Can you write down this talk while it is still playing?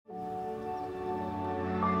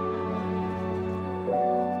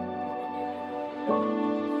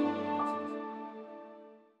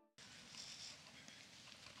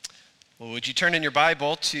Would you turn in your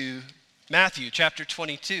Bible to Matthew chapter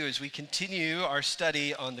 22 as we continue our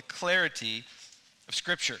study on the clarity of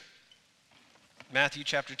Scripture. Matthew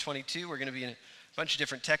chapter 22, we're going to be in a bunch of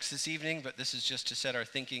different texts this evening, but this is just to set our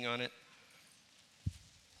thinking on it.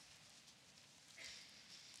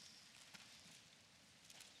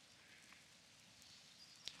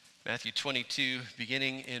 Matthew 22,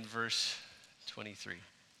 beginning in verse 23.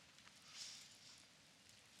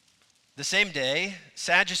 The same day,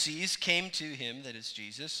 Sadducees came to him, that is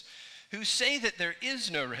Jesus, who say that there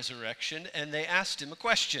is no resurrection, and they asked him a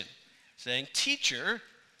question, saying, "Teacher,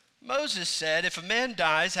 Moses said, if a man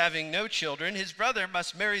dies having no children, his brother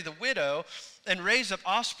must marry the widow and raise up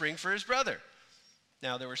offspring for his brother.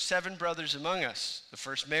 Now there were 7 brothers among us. The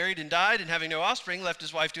first married and died, and having no offspring, left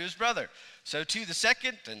his wife to his brother. So too the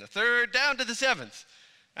second and the third, down to the 7th.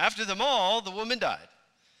 After them all, the woman died.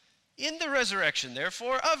 In the resurrection,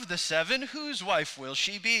 therefore, of the 7, whose wife will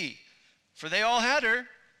she be? For they all had her."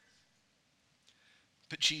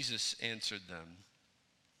 But Jesus answered them,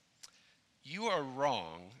 "You are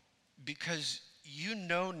wrong, because you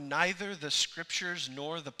know neither the Scriptures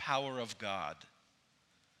nor the power of God.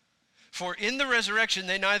 For in the resurrection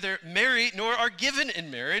they neither marry nor are given in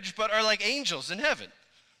marriage, but are like angels in heaven.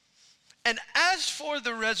 And as for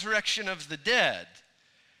the resurrection of the dead,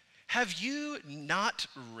 have you not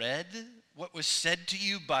read what was said to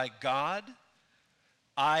you by God?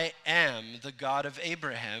 I am the God of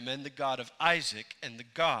Abraham and the God of Isaac and the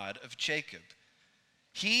God of Jacob.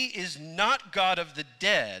 He is not God of the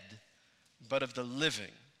dead, but of the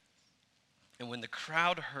living." And when the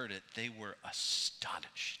crowd heard it, they were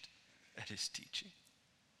astonished at his teaching.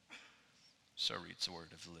 So reads the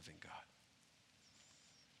word of the living God.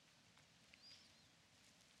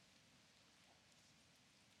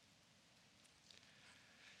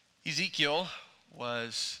 Ezekiel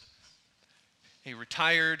was a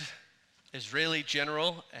retired Israeli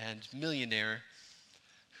general and millionaire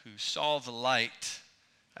who saw the light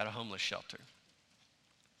at a homeless shelter.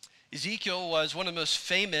 Ezekiel was one of the most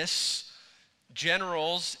famous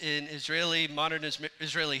generals in modern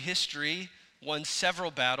Israeli history, won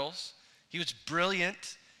several battles. He was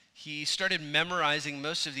brilliant. He started memorizing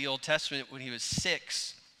most of the Old Testament when he was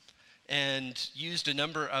 6 and used a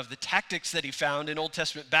number of the tactics that he found in Old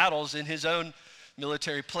Testament battles in his own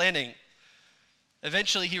military planning.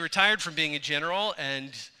 Eventually, he retired from being a general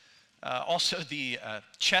and also the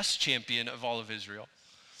chess champion of all of Israel,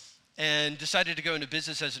 and decided to go into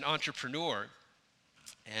business as an entrepreneur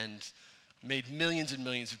and made millions and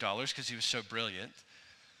millions of dollars because he was so brilliant.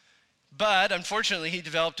 But unfortunately, he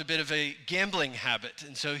developed a bit of a gambling habit,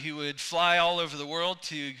 and so he would fly all over the world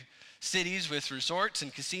to cities with resorts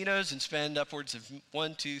and casinos and spend upwards of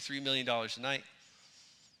 $1, $2, $3 million a night.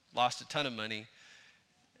 Lost a ton of money.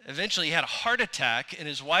 Eventually, he had a heart attack, and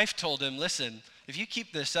his wife told him, "Listen, if you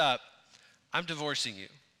keep this up, I'm divorcing you.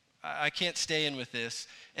 I can't stay in with this."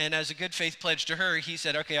 And as a good faith pledge to her, he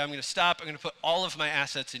said, "Okay, I'm going to stop. I'm going to put all of my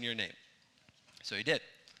assets in your name." So he did.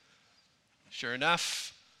 Sure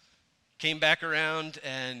enough, came back around,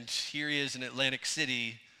 and here he is in Atlantic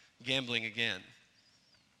City gambling again.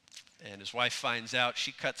 And his wife finds out,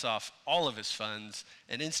 she cuts off all of his funds,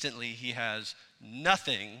 and instantly he has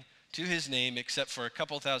nothing to his name except for a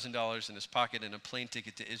couple $1,000s in his pocket and a plane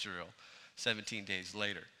ticket to Israel 17 days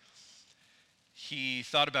later. He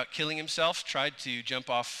thought about killing himself, tried to jump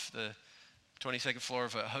off the 22nd floor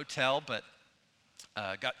of a hotel, but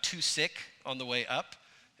got too sick on the way up.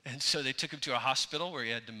 And so they took him to a hospital where he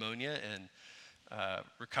had pneumonia and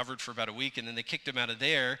recovered for about a week. And then they kicked him out of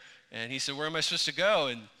there. And he said, "Where am I supposed to go?"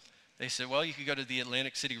 And they said, "Well, you could go to the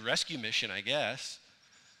Atlantic City Rescue Mission, I guess."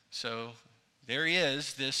 So there he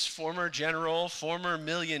is, this former general, former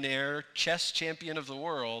millionaire, chess champion of the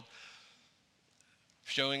world,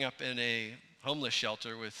 showing up in a homeless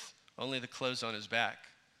shelter with only the clothes on his back.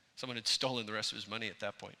 Someone had stolen the rest of his money at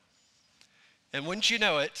that point. And wouldn't you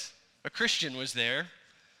know it, a Christian was there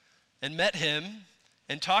and met him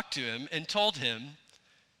and talked to him and told him,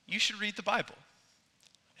 "You should read the Bible."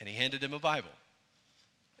 And he handed him a Bible.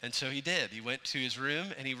 And so he did. He went to his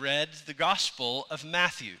room and he read the Gospel of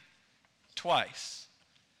Matthew twice.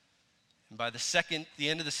 And by the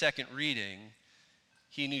end of the second reading,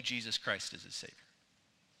 he knew Jesus Christ as his Savior.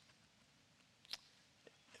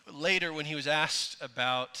 Later, when he was asked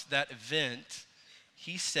about that event,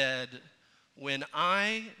 he said, "When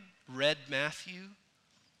I read Matthew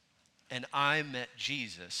and I met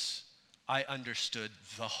Jesus, I understood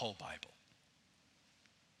the whole Bible.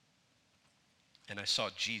 And I saw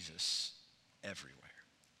Jesus everywhere."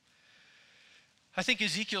 I think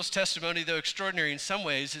Ezekiel's testimony, though extraordinary in some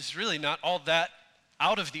ways, is really not all that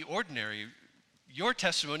out of the ordinary. your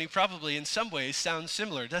testimony probably in some ways sounds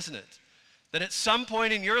similar, doesn't it? That at some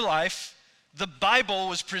point in your life, the Bible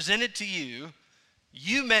was presented to you,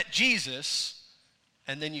 you met Jesus,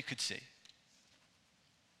 and then you could see.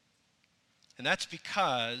 And that's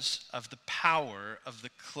because of the power of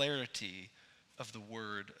the clarity of the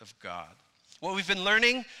Word of God. What we've been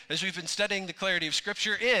learning as we've been studying the clarity of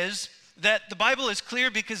Scripture is that the Bible is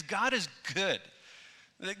clear because God is good.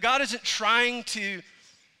 That God isn't trying to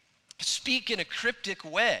speak in a cryptic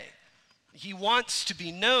way. He wants to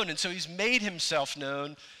be known, and so he's made himself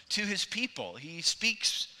known to his people. He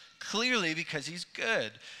speaks clearly because he's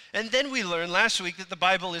good. And then we learned last week that the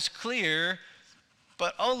Bible is clear,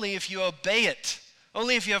 but only if you obey it.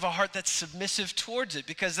 Only if you have a heart that's submissive towards it,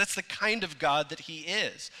 because that's the kind of God that he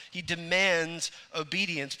is. He demands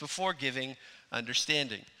obedience before giving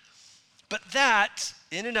understanding. But that,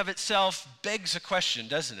 in and of itself, begs a question,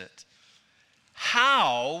 doesn't it?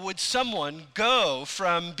 How would someone go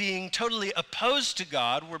from being totally opposed to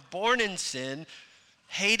God, we're born in sin,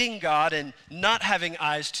 hating God and not having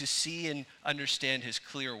eyes to see and understand his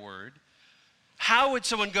clear word? How would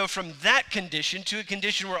someone go from that condition to a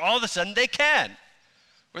condition where all of a sudden they can?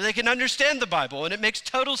 Where they can understand the Bible and it makes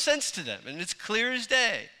total sense to them and it's clear as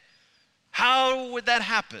day. How would that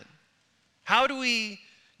happen? How do we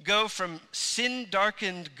go from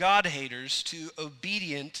sin-darkened God haters to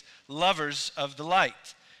obedient lovers of the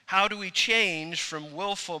light? How do we change from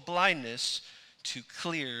willful blindness to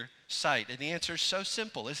clear sight? And the answer is so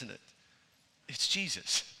simple, isn't it? It's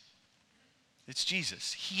Jesus. It's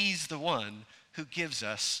Jesus. He's the one who gives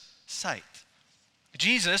us sight.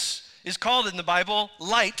 Jesus is called in the Bible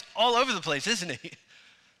light all over the place, isn't he?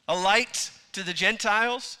 A light to the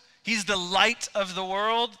Gentiles. He's the light of the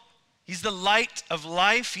world. He's the light of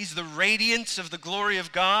life. He's the radiance of the glory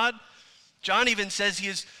of God. John even says he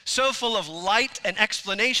is so full of light and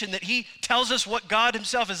explanation that he tells us what God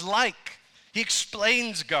himself is like. He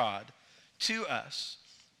explains God to us.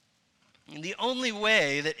 And the only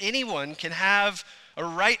way that anyone can have a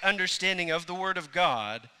right understanding of the Word of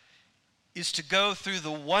God is to go through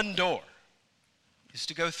the one door, is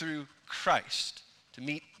to go through Christ, to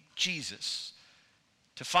meet Jesus,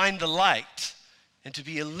 to find the light, and to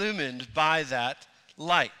be illumined by that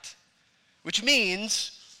light. Which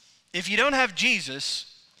means, if you don't have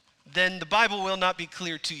Jesus, then the Bible will not be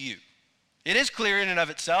clear to you. It is clear in and of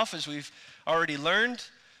itself, as we've already learned,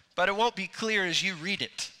 but it won't be clear as you read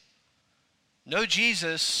it. No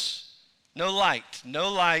Jesus, no light,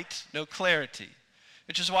 no clarity.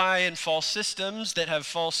 Which is why in false systems that have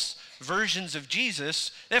false versions of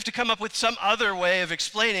Jesus, they have to come up with some other way of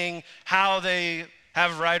explaining how they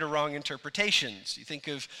have right or wrong interpretations. You think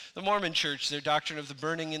of the Mormon church, their doctrine of the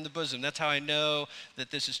burning in the bosom. That's how I know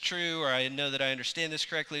that this is true, or I know that I understand this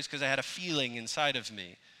correctly, is because I had a feeling inside of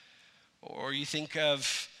me. Or you think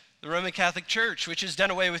of the Roman Catholic Church, which has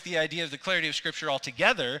done away with the idea of the clarity of Scripture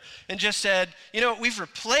altogether and just said, you know, we've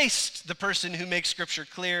replaced the person who makes Scripture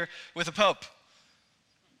clear with a pope.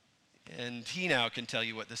 And he now can tell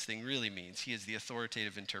you what this thing really means. He is the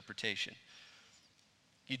authoritative interpretation.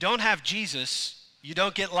 You don't have Jesus, you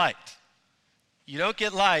don't get light. You don't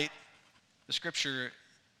get light, the Scripture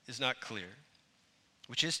is not clear.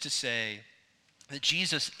 Which is to say that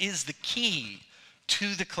Jesus is the key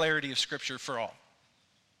to the clarity of Scripture for all.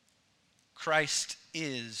 Christ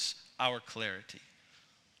is our clarity.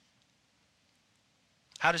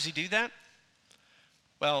 How does he do that?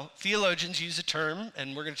 Well, theologians use a term,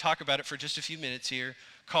 and we're going to talk about it for just a few minutes here,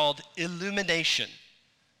 called illumination.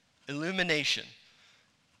 Illumination.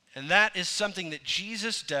 And that is something that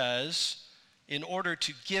Jesus does in order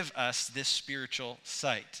to give us this spiritual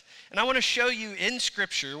sight. And I want to show you in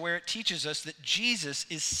Scripture where it teaches us that Jesus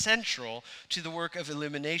is central to the work of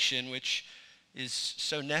illumination, which is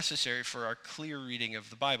so necessary for our clear reading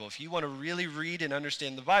of the Bible. If you want to really read and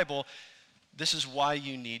understand the Bible, this is why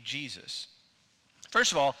you need Jesus.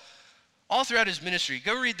 First of all throughout his ministry,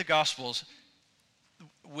 go read the Gospels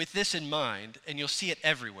with this in mind, and you'll see it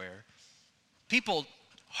everywhere. People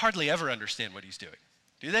hardly ever understand what he's doing,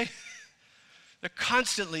 do they? They're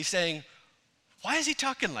constantly saying, why is he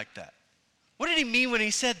talking like that? What did he mean when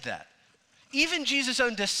he said that? Even Jesus'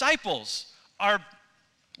 own disciples are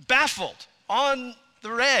baffled on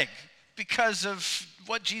the reg because of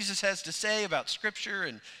what Jesus has to say about Scripture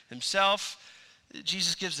and himself.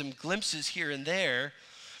 Jesus gives them glimpses here and there.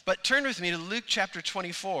 But turn with me to Luke chapter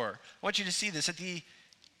 24. I want you to see this. At the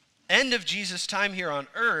end of Jesus' time here on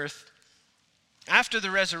earth, after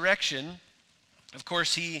the resurrection, of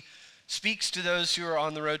course, he speaks to those who are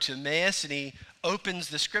on the road to Emmaus, and he opens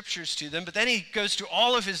the Scriptures to them. But then he goes to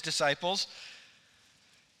all of his disciples,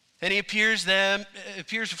 And he appears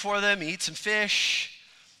before them, he eats some fish,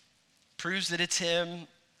 proves that it's him.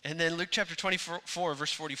 And then Luke chapter 24,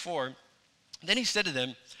 verse 44, then he said to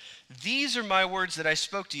them, "These are my words that I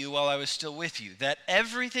spoke to you while I was still with you, that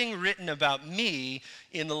everything written about me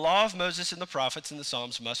in the law of Moses and the prophets and the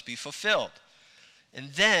Psalms must be fulfilled."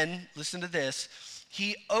 And then, listen to this,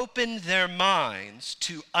 he opened their minds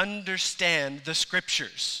to understand the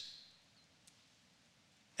scriptures.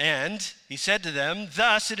 And he said to them,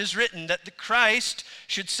 "Thus it is written that the Christ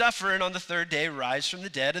should suffer and on the third day rise from the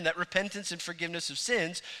dead, and that repentance and forgiveness of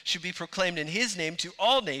sins should be proclaimed in his name to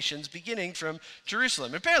all nations, beginning from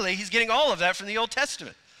Jerusalem." Apparently, he's getting all of that from the Old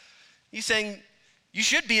Testament. He's saying, you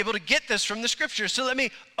should be able to get this from the scriptures. So let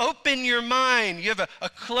me open your mind. You have a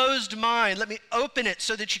closed mind. Let me open it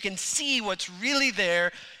so that you can see what's really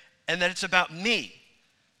there and that it's about me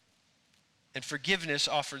and forgiveness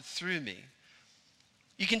offered through me.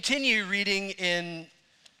 You continue reading in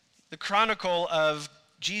the chronicle of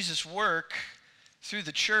Jesus' work through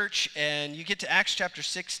the church, and you get to Acts chapter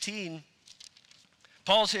 16.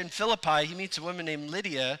 Paul's in Philippi. He meets a woman named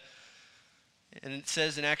Lydia, and it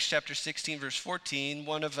says in Acts chapter 16, verse 14,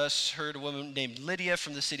 "One of us heard a woman named Lydia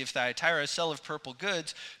from the city of Thyatira, a seller of purple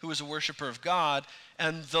goods, who was a worshiper of God,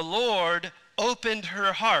 and the Lord opened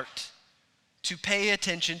her heart to pay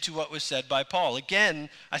attention to what was said by Paul."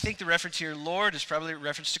 Again, I think the reference here, Lord, is probably a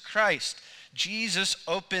reference to Christ. Jesus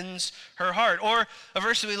opens her heart. Or a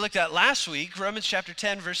verse that we looked at last week, Romans chapter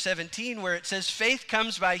 10, verse 17, where it says, "Faith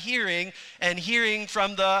comes by hearing, and hearing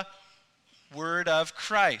from the word of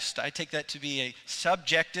Christ." I take that to be a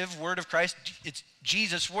subjective word of Christ. It's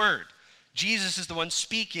Jesus' word. Jesus is the one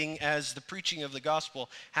speaking as the preaching of the gospel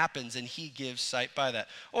happens, and he gives sight by that.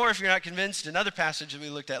 Or if you're not convinced, another passage that we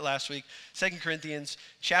looked at last week, 2 Corinthians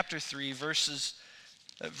chapter 3, verse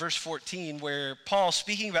 14, where Paul,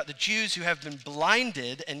 speaking about the Jews who have been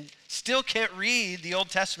blinded and still can't read the Old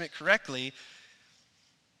Testament correctly,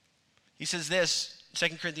 he says this,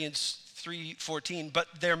 2 Corinthians 3:14,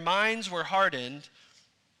 "But their minds were hardened,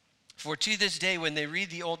 for to this day when they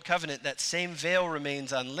read the Old Covenant, that same veil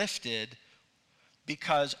remains unlifted,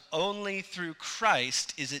 because only through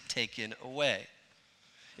Christ is it taken away."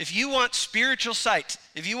 If you want spiritual sight,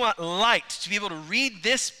 if you want light to be able to read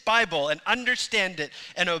this Bible and understand it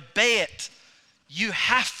and obey it, you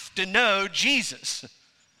have to know Jesus.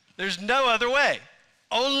 There's no other way.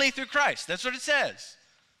 Only through Christ. That's what it says.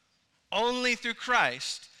 Only through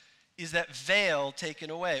Christ is that veil taken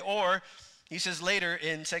away. Or he says later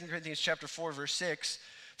in 2 Corinthians chapter 4, verse 6,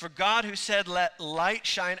 "For God who said, 'Let light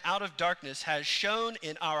shine out of darkness,' has shone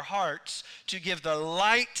in our hearts to give the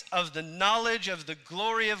light of the knowledge of the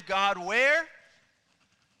glory of God," where?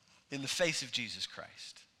 In the face of Jesus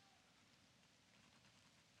Christ.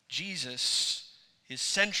 Jesus is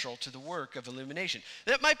central to the work of illumination.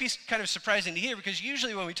 That might be kind of surprising to hear, because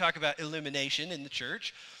usually when we talk about illumination in the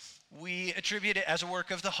church, we attribute it as a work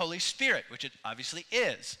of the Holy Spirit, which it obviously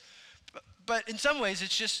is. But in some ways, it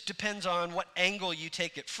just depends on what angle you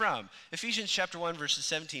take it from. Ephesians chapter 1, verses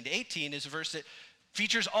 17 to 18 is a verse that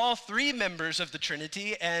features all three members of the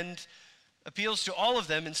Trinity and appeals to all of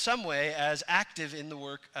them in some way as active in the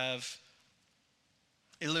work of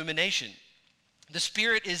illumination. The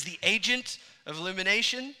Spirit is the agent of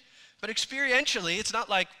illumination, but experientially, it's not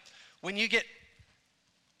like when you get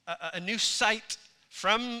a new sight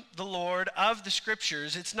from the Lord of the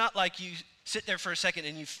Scriptures, it's not like you sit there for a second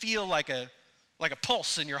and you feel like a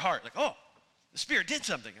pulse in your heart. Like, oh, the Spirit did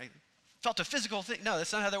something. I felt a physical thing. No,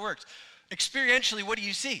 that's not how that works. Experientially, what do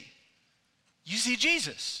you see? You see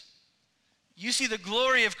Jesus. You see the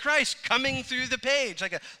glory of Christ coming through the page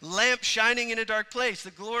like a lamp shining in a dark place.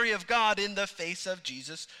 The glory of God in the face of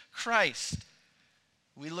Jesus Christ.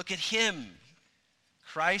 We look at him.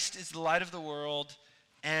 Christ is the light of the world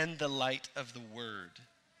and the light of the Word.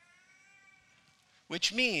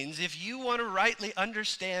 Which means if you want to rightly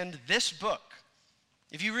understand this book,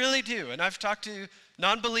 if you really do, and I've talked to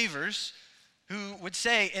non-believers who would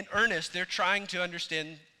say in earnest they're trying to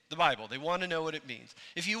understand the Bible. They want to know what it means.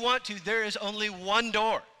 If you want to, there is only one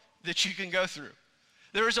door that you can go through.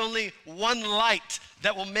 There is only one light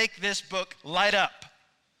that will make this book light up.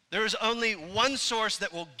 There is only one source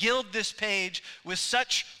that will gild this page with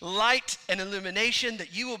such light and illumination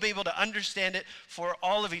that you will be able to understand it for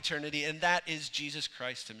all of eternity, and that is Jesus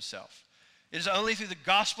Christ himself. It is only through the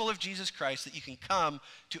gospel of Jesus Christ that you can come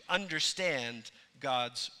to understand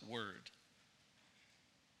God's word.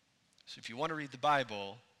 So if you want to read the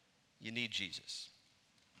Bible, you need Jesus.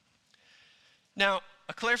 Now,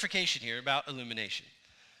 a clarification here about illumination.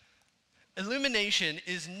 Illumination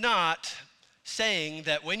is not saying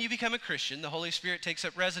that when you become a Christian, the Holy Spirit takes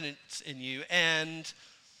up residence in you and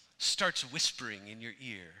starts whispering in your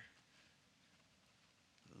ear.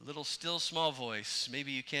 A little still small voice.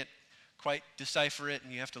 Maybe you can't quite decipher it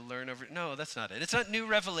and you have to learn over it. No, that's not it. It's not new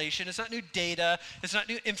revelation. It's not new data. It's not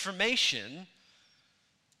new information.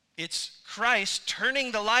 It's Christ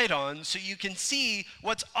turning the light on so you can see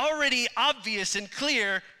what's already obvious and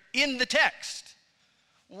clear in the text.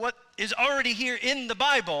 What is already here in the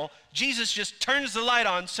Bible, Jesus just turns the light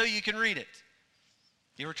on so you can read it.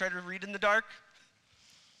 You ever try to read in the dark?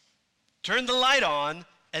 Turn the light on,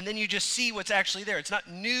 and then you just see what's actually there. It's not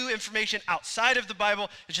new information outside of the Bible.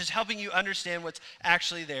 It's just helping you understand what's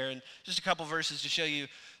actually there. And just a couple verses to show you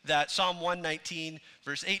that. Psalm 119,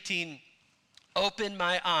 verse 18, open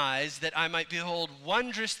my eyes that I might behold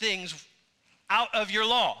wondrous things out of your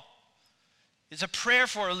law. It's a prayer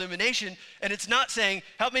for illumination, and it's not saying,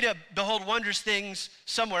 help me to behold wondrous things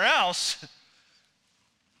somewhere else.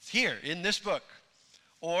 It's here in this book.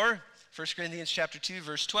 Or 1 Corinthians chapter 2,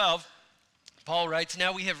 verse 12, Paul writes,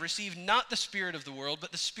 now we have received not the spirit of the world,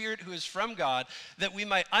 but the Spirit who is from God, that we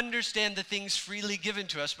might understand the things freely given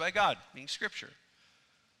to us by God, meaning Scripture.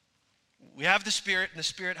 We have the Spirit, and the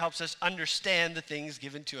Spirit helps us understand the things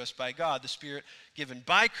given to us by God. The Spirit given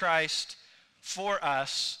by Christ for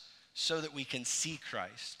us so that we can see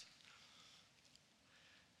Christ.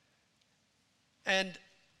 And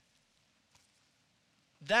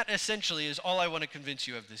that essentially is all I want to convince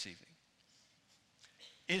you of this evening,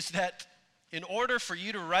 is that in order for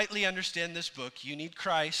you to rightly understand this book, you need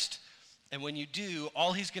Christ, and when you do,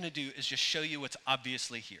 all he's going to do is just show you what's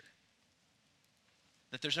obviously here.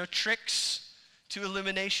 That there's no tricks to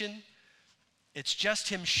illumination. It's just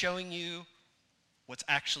him showing you what's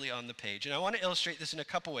actually on the page. And I want to illustrate this in a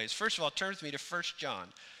couple ways. First of all, turn with me to 1 John.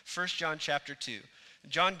 1 John chapter 2.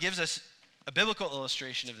 John gives us a biblical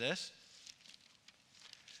illustration of this.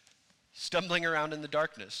 Stumbling around in the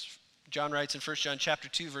darkness. John writes in 1 John chapter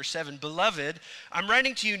 2, verse 7, Beloved, I'm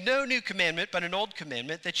writing to you no new commandment, but an old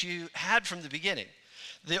commandment that you had from the beginning.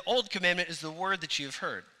 The old commandment is the word that you have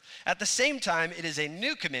heard. At the same time, it is a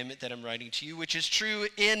new commandment that I'm writing to you, which is true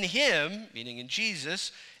in him, meaning in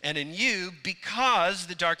Jesus, and in you, because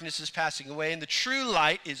the darkness is passing away and the true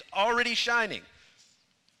light is already shining.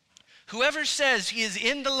 Whoever says he is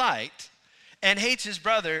in the light and hates his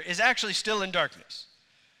brother is actually still in darkness.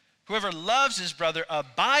 Whoever loves his brother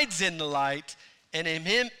abides in the light, and in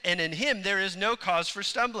him there is no cause for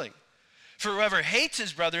stumbling. For whoever hates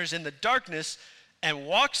his brother is in the darkness and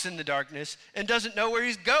walks in the darkness and doesn't know where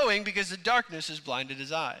he's going because the darkness has blinded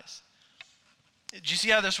his eyes. Do you see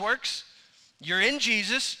how this works? You're in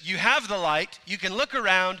Jesus, you have the light, you can look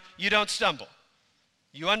around, you don't stumble.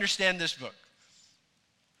 You understand this book.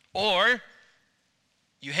 Or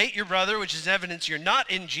you hate your brother, which is evidence you're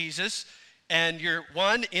not in Jesus, and you're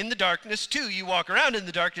 1, in the darkness, 2, you walk around in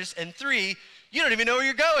the darkness, and 3, you don't even know where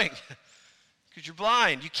you're going because you're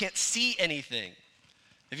blind. You can't see anything.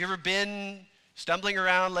 Have you ever been stumbling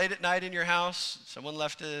around late at night in your house? Someone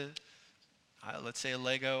left let's say a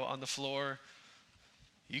Lego on the floor.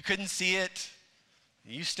 You couldn't see it.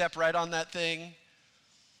 You step right on that thing.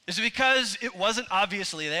 Is it because it wasn't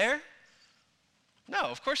obviously there? No,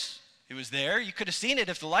 of course it was there. You could have seen it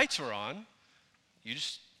if the lights were on. You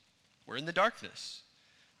just were in the darkness.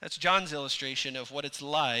 That's John's illustration of what it's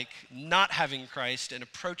like not having Christ and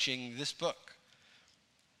approaching this book.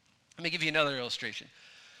 Let me give you another illustration.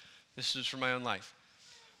 This is from my own life.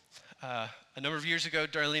 A number of years ago,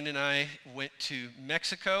 Darlene and I went to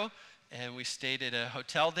Mexico, and we stayed at a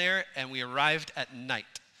hotel there, and we arrived at night.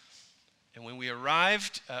 And when we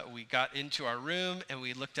arrived, we got into our room, and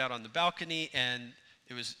we looked out on the balcony, and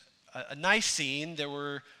it was a nice scene. There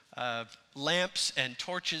were lamps and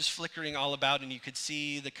torches flickering all about, and you could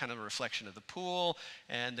see the kind of reflection of the pool,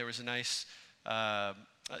 and there was a nice,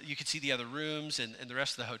 you could see the other rooms and the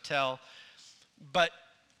rest of the hotel. But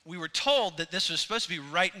we were told that this was supposed to be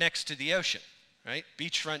right next to the ocean, right?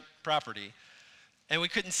 Beachfront property, and we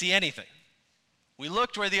couldn't see anything. We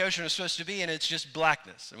looked where the ocean was supposed to be, and it's just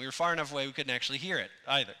blackness, and we were far enough away we couldn't actually hear it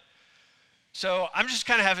either. So I'm just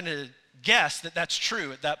kind of having to guess that that's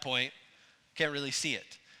true at that point. Can't really see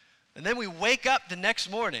it. And then we wake up the next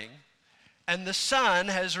morning, and the sun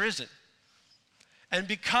has risen. And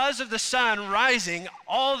because of the sun rising,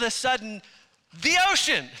 all of a sudden, the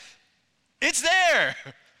ocean, it's there.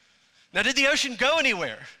 Now, did the ocean go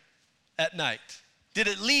anywhere at night? Did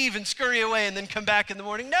it leave and scurry away and then come back in the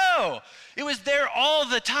morning? No, it was there all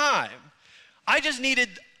the time. I just needed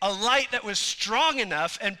a light that was strong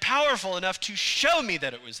enough and powerful enough to show me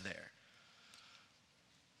that it was there.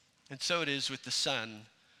 And so it is with the sun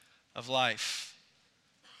of life.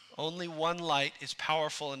 Only one light is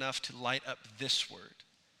powerful enough to light up this word.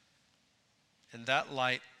 And that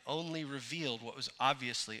light only revealed what was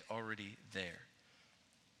obviously already there.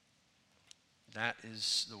 That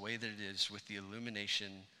is the way that it is with the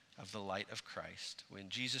illumination of the light of Christ. When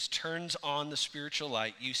Jesus turns on the spiritual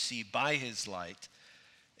light, you see by his light,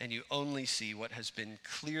 and you only see what has been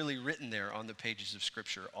clearly written there on the pages of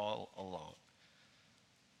Scripture all along.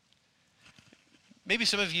 Maybe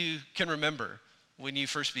some of you can remember when you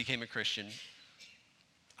first became a Christian.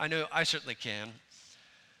 I know I certainly can.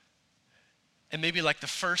 And maybe like the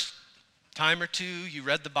first time or two you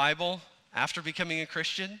read the Bible after becoming a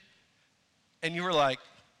Christian, and you were like,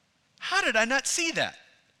 how did I not see that?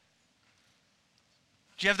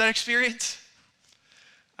 Do you have that experience?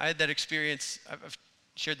 I had that experience. I've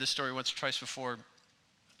shared this story once or twice before.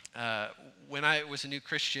 When I was a new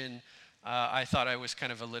Christian, I thought I was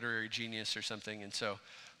kind of a literary genius or something, and so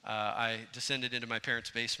I descended into my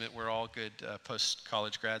parents' basement where all good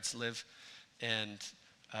post-college grads live, and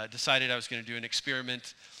decided I was going to do an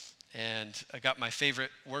experiment, and I got my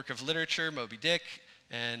favorite work of literature, Moby Dick,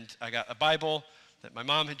 and I got a Bible that my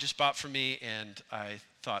mom had just bought for me, and I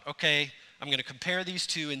thought, okay, I'm going to compare these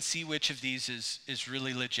two and see which of these is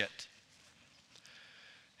really legit.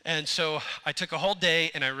 And so I took a whole day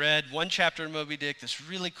and I read one chapter of Moby Dick that's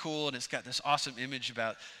really cool, and it's got this awesome image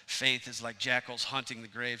about faith as like jackals haunting the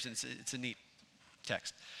graves, and it's a neat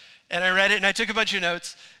text. And I read it and I took a bunch of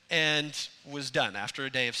notes and was done after a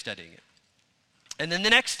day of studying it. And then the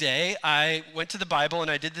next day I went to the Bible and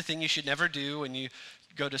I did the thing you should never do when you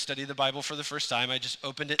go to study the Bible for the first time. I just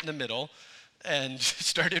opened it in the middle and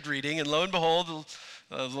started reading, and lo and behold,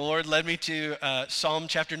 the Lord led me to Psalm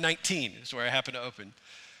chapter 19 is where I happened to open.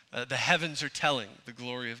 The heavens are telling the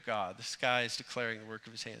glory of God. The sky is declaring the work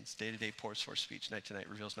of his hands. Day to day pours forth speech. Night to night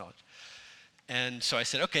reveals knowledge. And so I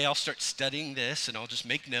said, okay, I'll start studying this, and I'll just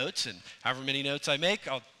make notes, and however many notes I make,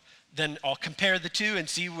 I'll compare the two and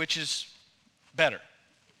see which is better.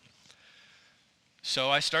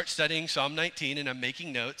 So I start studying Psalm 19, and I'm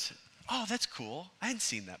making notes. Oh, that's cool. I hadn't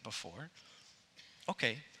seen that before.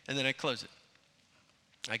 Okay, and then I close it.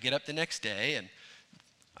 I get up the next day, and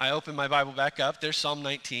I open my Bible back up. There's Psalm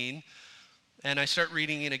 19, and I start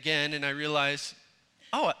reading it again, and I realize,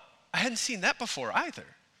 oh, I hadn't seen that before either.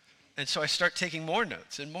 And so I start taking more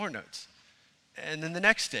notes and more notes. And then the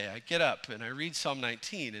next day, I get up, and I read Psalm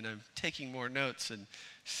 19, and I'm taking more notes, and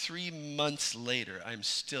 3 months later, I'm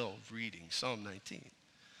still reading Psalm 19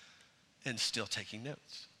 and still taking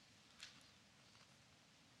notes.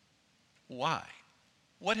 Why?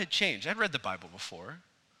 What had changed? I'd read the Bible before.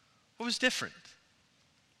 What was different?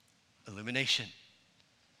 Illumination.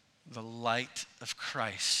 The light of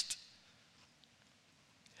Christ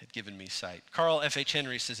had given me sight. Carl F.H.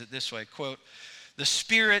 Henry says it this way, quote, "The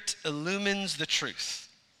Spirit illumines the truth,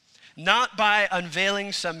 not by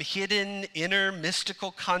unveiling some hidden inner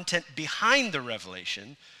mystical content behind the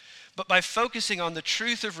revelation, but by focusing on the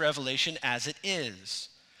truth of revelation as it is.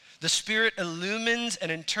 The Spirit illumines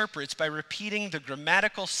and interprets by repeating the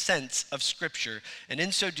grammatical sense of Scripture, and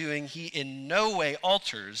in so doing, he in no way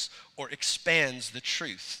alters or expands the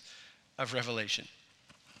truth of revelation."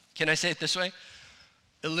 Can I say it this way?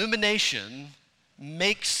 Illumination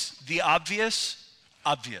makes the obvious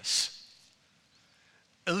obvious.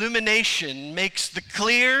 Illumination makes the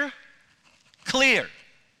clear clear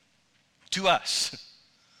to us.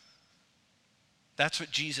 That's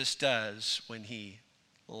what Jesus does when he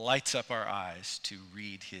lights up our eyes to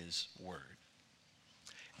read his word.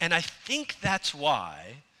 And I think that's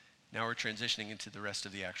why, now we're transitioning into the rest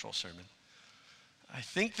of the actual sermon, I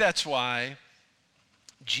think that's why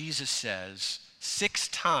Jesus says 6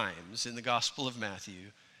 times in the Gospel of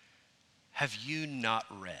Matthew, "Have you not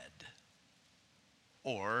read?"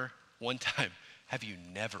 Or one time, "Have you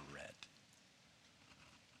never read?"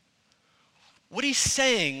 What he's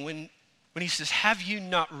saying when he says, "Have you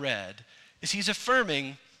not read?" is he's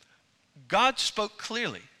affirming God spoke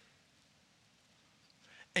clearly.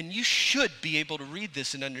 And you should be able to read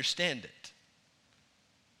this and understand it.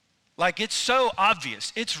 Like, it's so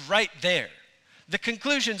obvious. It's right there. The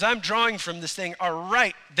conclusions I'm drawing from this thing are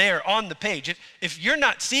right there on the page. If you're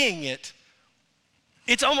not seeing it,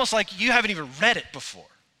 it's almost like you haven't even read it before.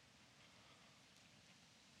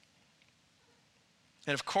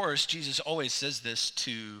 And of course, Jesus always says this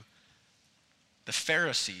to the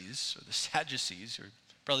Pharisees or the Sadducees, or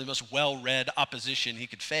probably the most well-read opposition he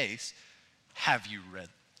could face. Have you read?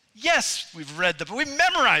 Yes, we've read the book. We've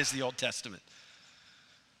memorized the Old Testament.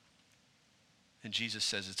 And Jesus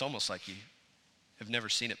says it's almost like you have never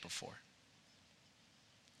seen it before.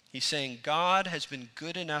 He's saying God has been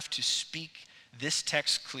good enough to speak this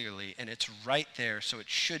text clearly, and it's right there, so it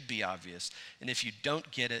should be obvious. And if you don't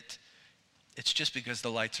get it, it's just because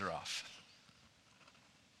the lights are off.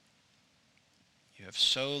 You have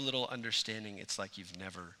so little understanding, it's like you've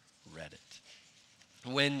never read it.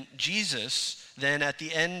 When Jesus, then at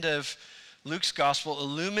the end of Luke's gospel,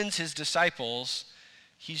 illumines his disciples,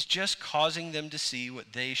 he's just causing them to see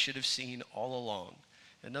what they should have seen all along.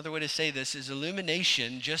 Another way to say this is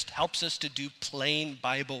illumination just helps us to do plain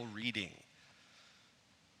Bible reading.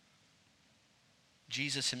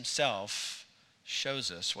 Jesus himself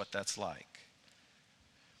shows us what that's like.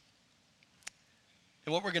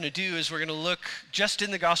 And what we're going to do is we're going to look just in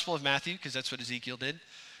the Gospel of Matthew, because that's what Ezekiel did,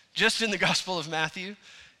 just in the Gospel of Matthew,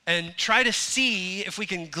 and try to see if we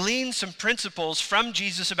can glean some principles from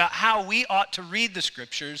Jesus about how we ought to read the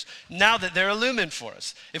Scriptures now that they're illumined for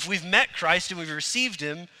us. If we've met Christ and we've received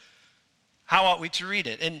him, how ought we to read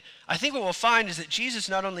it? And I think what we'll find is that Jesus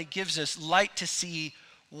not only gives us light to see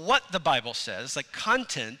what the Bible says, like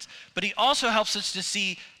content, but he also helps us to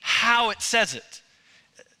see how it says it.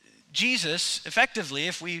 Jesus, effectively,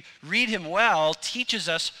 if we read him well, teaches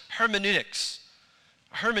us hermeneutics.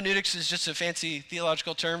 Hermeneutics is just a fancy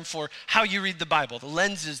theological term for how you read the Bible, the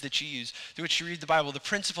lenses that you use through which you read the Bible, the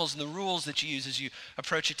principles and the rules that you use as you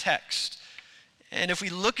approach a text. And if we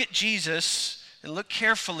look at Jesus and look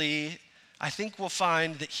carefully, I think we'll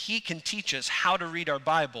find that he can teach us how to read our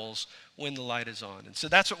Bibles when the light is on. And so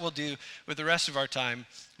that's what we'll do with the rest of our time.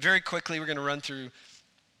 Very quickly, we're going to run through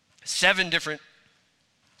 7 different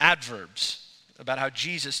adverbs about how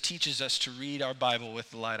Jesus teaches us to read our Bible with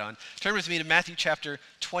the light on. Turn with me to Matthew chapter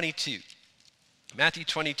 22. Matthew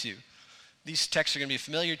 22. These texts are going to be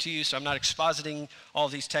familiar to you, so I'm not expositing all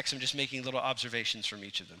of these texts. I'm just making little observations from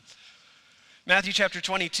each of them. Matthew chapter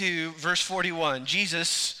 22, verse 41.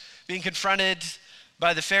 Jesus, being confronted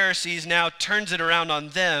by the Pharisees, now turns it around on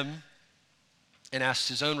them and asks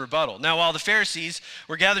his own rebuttal. Now, while the Pharisees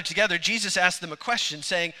were gathered together, Jesus asked them a question,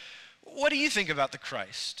 saying, "What do you think about the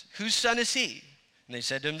Christ? Whose son is he?" And they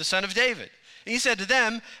said to him, "The son of David." And he said to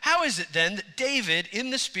them, "How is it then that David in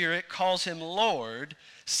the Spirit calls him Lord,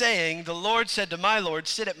 saying, 'The Lord said to my Lord,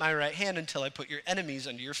 sit at my right hand until I put your enemies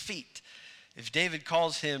under your feet'? If David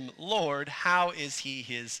calls him Lord, how is he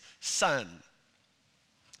his son?"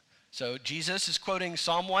 So Jesus is quoting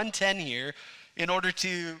Psalm 110 here in order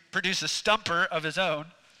to produce a stumper of his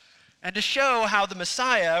own and to show how the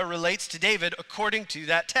Messiah relates to David according to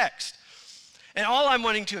that text. And all I'm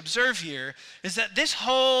wanting to observe here is that this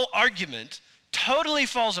whole argument totally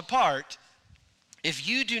falls apart if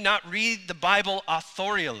you do not read the Bible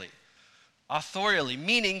authorially. Authorially,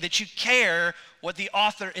 meaning that you care what the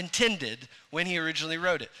author intended when he originally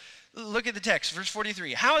wrote it. Look at the text, verse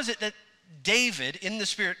 43. How is it that David in the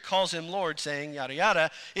Spirit calls him Lord, saying yada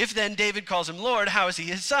yada? If then David calls him Lord, how is he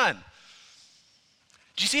his son?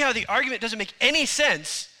 Do you see how the argument doesn't make any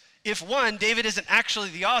sense if 1, David isn't actually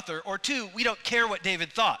the author, or 2, we don't care what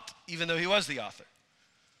David thought, even though he was the author?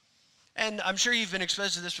 And I'm sure you've been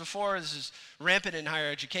exposed to this before. This is rampant in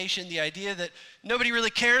higher education, the idea that nobody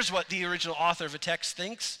really cares what the original author of a text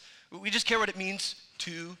thinks. We just care what it means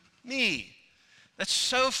to me. That's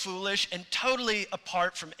so foolish and totally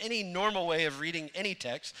apart from any normal way of reading any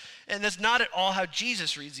text. And that's not at all how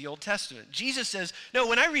Jesus reads the Old Testament. Jesus says, no,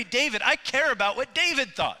 when I read David, I care about what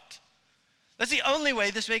David thought. That's the only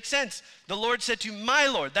way this makes sense. The Lord said to my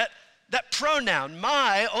Lord. That pronoun,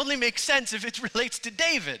 my, only makes sense if it relates to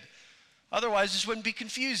David. Otherwise, this wouldn't be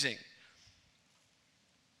confusing.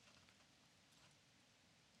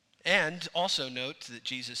 And also note that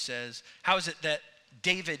Jesus says, how is it that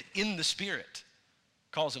David in the Spirit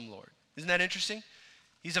calls him Lord? Isn't that interesting?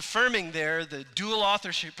 He's affirming there the dual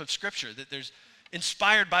authorship of Scripture, that there's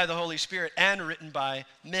inspired by the Holy Spirit and written by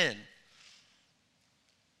men.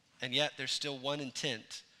 And yet there's still one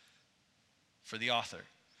intent for the author.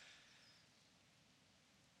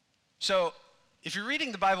 So if you're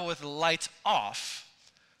reading the Bible with the lights off,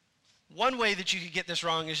 one way that you could get this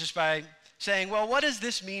wrong is just by saying, well, what does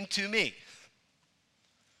this mean to me?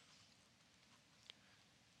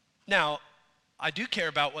 Now, I do care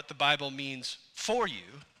about what the Bible means for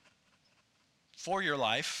you, for your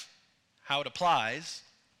life, how it applies.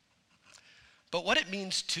 But what it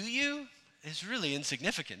means to you is really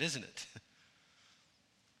insignificant, isn't it?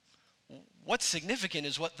 What's significant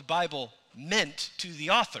is what the Bible meant to the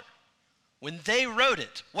author. When they wrote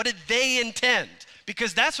it, what did they intend?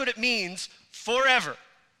 Because that's what it means forever.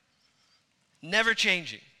 Never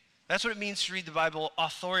changing. That's what it means to read the Bible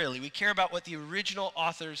authorially. We care about what the original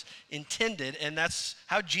authors intended, and that's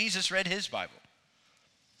how Jesus read his Bible.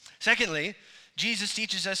 Secondly, Jesus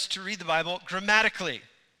teaches us to read the Bible grammatically.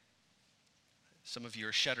 Some of you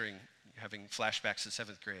are shuddering, having flashbacks to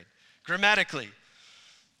 7th grade. Grammatically.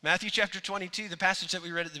 Matthew chapter 22, the passage that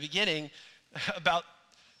we read at the beginning about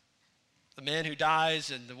The man who dies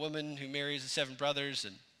and the woman who marries the 7 brothers,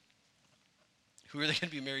 and who are they going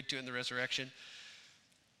to be married to in the resurrection?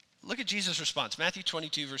 Look at Jesus' response, Matthew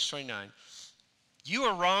 22, verse 29. You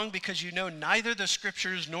are wrong because you know neither the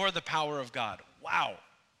scriptures nor the power of God. Wow.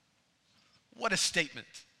 What a statement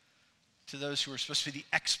to those who are supposed to be the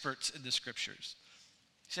experts in the scriptures.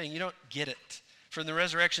 He's saying you don't get it. For in the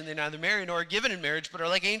resurrection they neither marry nor are given in marriage, but are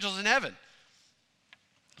like angels in heaven.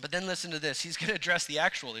 But then listen to this. He's going to address the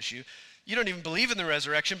actual issue. You don't even believe in the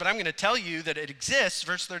resurrection, but I'm going to tell you that it exists.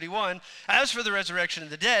 Verse 31, as for the resurrection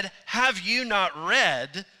of the dead, have you not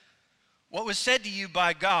read what was said to you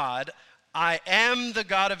by God? I am the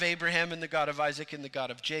God of Abraham and the God of Isaac and the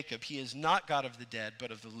God of Jacob. He is not God of the dead,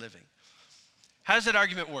 but of the living. How does that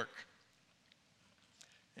argument work?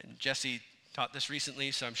 And Jesse taught this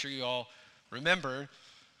recently, so I'm sure you all remember.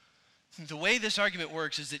 The way this argument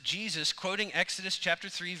works is that Jesus, quoting Exodus chapter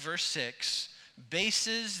 3, verse 6,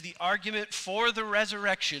 bases the argument for the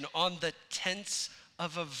resurrection on the tense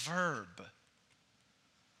of a verb.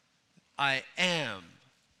 I am,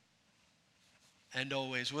 and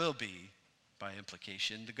always will be, by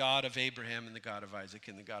implication, the God of Abraham and the God of Isaac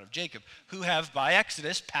and the God of Jacob, who have by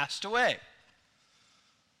Exodus passed away.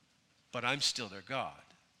 But I'm still their God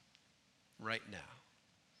right now.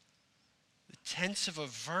 The tense of a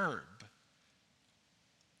verb.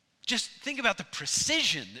 Just think about the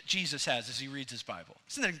precision that Jesus has as he reads his Bible.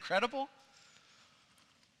 Isn't that incredible?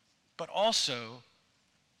 But also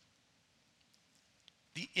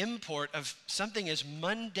the import of something as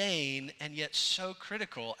mundane and yet so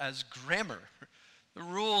critical as grammar, the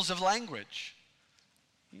rules of language.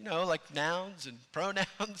 You know, like nouns and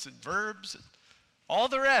pronouns and verbs and all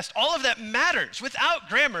the rest. All of that matters. Without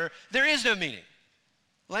grammar, there is no meaning.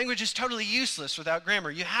 Language is totally useless without grammar.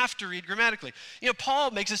 You have to read grammatically. You know,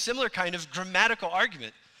 Paul makes a similar kind of grammatical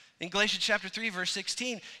argument. In Galatians chapter 3, verse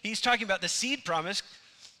 16, he's talking about the seed promise,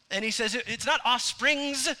 and he says it's not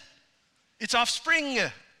offsprings, it's offspring.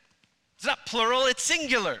 It's not plural, it's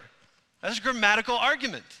singular. That's a grammatical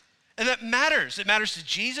argument. And that matters. It matters to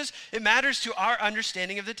Jesus. It matters to our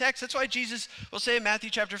understanding of the text. That's why Jesus will say in Matthew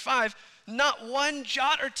chapter 5, not one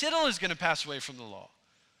jot or tittle is going to pass away from the law.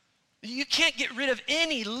 You can't get rid of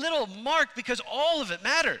any little mark because all of it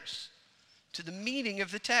matters to the meaning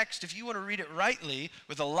of the text. If you want to read it rightly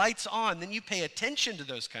with the lights on, then you pay attention to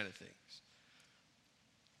those kind of things.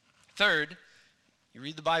 Third, you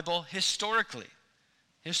read the Bible historically.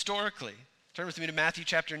 Historically. Turn with me to Matthew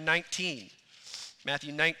chapter 19.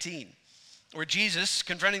 Matthew 19, where Jesus,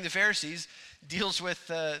 confronting the Pharisees, deals with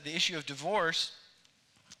the issue of divorce,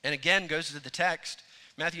 and again goes to the text.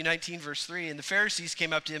 Matthew 19, verse 3, and the Pharisees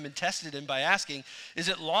came up to him and tested him by asking, is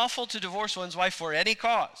it lawful to divorce one's wife for any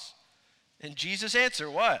cause? And Jesus'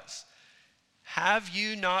 answer was, have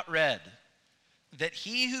you not read that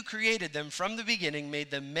he who created them from the beginning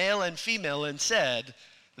made them male and female and said,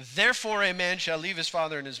 therefore a man shall leave his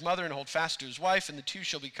father and his mother and hold fast to his wife, and the two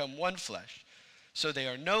shall become one flesh. So they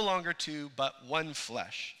are no longer two, but one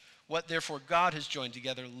flesh. What therefore God has joined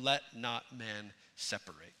together, let not man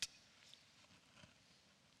separate.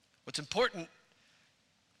 What's important,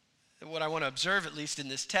 what I want to observe at least in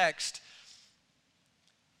this text,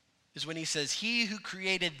 is when he says, he who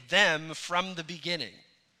created them from the beginning,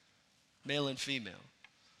 male and female.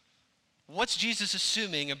 What's Jesus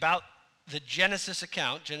assuming about the Genesis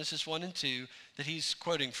account, Genesis 1 and 2, that he's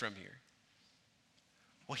quoting from here?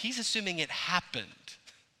 Well, he's assuming it happened.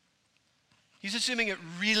 He's assuming it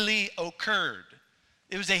really occurred.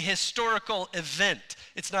 It was a historical event.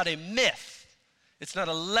 It's not a myth. It's not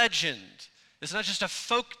a legend. It's not just a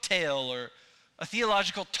folk tale or a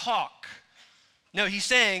theological talk. No, he's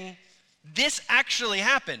saying this actually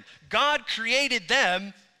happened. God created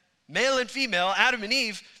them, male and female, Adam and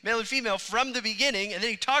Eve, male and female, from the beginning, and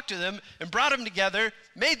then he talked to them and brought them together,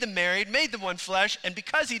 made them married, made them one flesh, and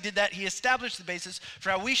because he did that, he established the basis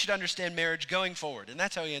for how we should understand marriage going forward. And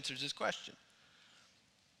that's how he answers this question.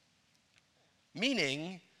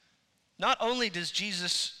 Meaning, not only does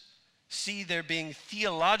Jesus see there being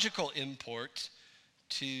theological import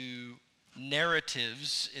to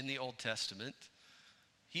narratives in the Old Testament,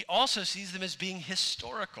 he also sees them as being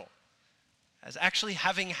historical, as actually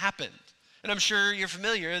having happened. And I'm sure you're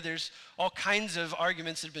familiar, there's all kinds of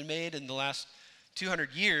arguments that have been made in the last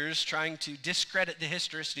 200 years trying to discredit the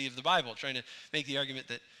historicity of the Bible, trying to make the argument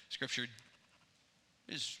that Scripture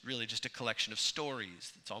is really just a collection of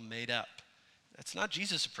stories that's all made up. That's not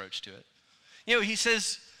Jesus' approach to it. You know, he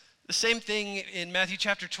says the same thing in Matthew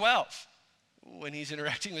chapter 12 when he's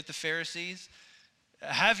interacting with the Pharisees.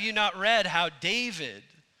 Have you not read how David,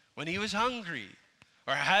 when he was hungry,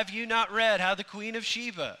 or have you not read how the Queen of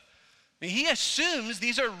Sheba, I mean, he assumes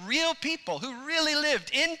these are real people who really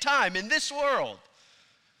lived in time in this world.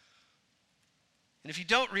 And if you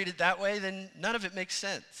don't read it that way, then none of it makes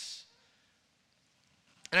sense.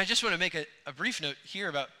 And I just want to make a brief note here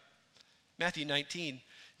about Matthew 19.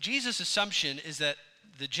 Jesus' assumption is that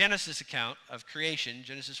the Genesis account of creation,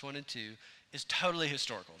 Genesis 1 and 2, is totally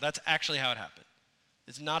historical. That's actually how it happened.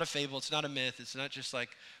 It's not a fable. It's not a myth. It's not just like,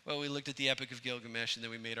 well, we looked at the Epic of Gilgamesh and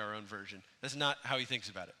then we made our own version. That's not how he thinks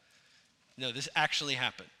about it. No, this actually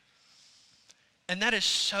happened. And that is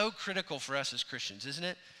so critical for us as Christians, isn't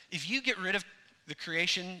it? If you get rid of the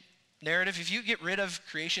creation narrative, if you get rid of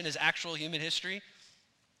creation as actual human history,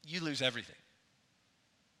 you lose everything.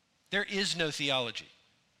 There is no theology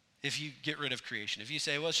if you get rid of creation. If you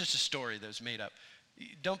say, well, it's just a story that was made up.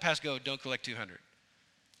 Don't pass go, don't collect 200.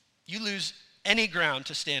 You lose any ground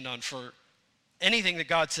to stand on for anything that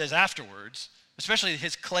God says afterwards, especially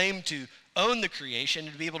his claim to own the creation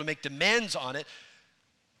and to be able to make demands on it.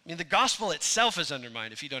 I mean, the gospel itself is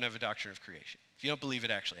undermined if you don't have a doctrine of creation, if you don't believe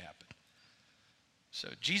it actually happened. So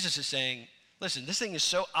Jesus is saying, listen, this thing is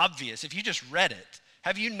so obvious. If you just read it,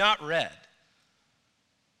 have you not read?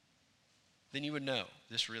 Then you would know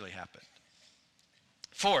this really happened.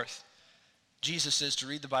 Fourth, Jesus says to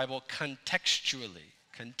read the Bible contextually.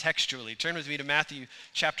 Contextually. Turn with me to Matthew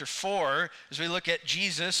chapter 4 as we look at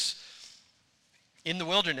Jesus in the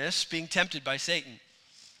wilderness being tempted by Satan.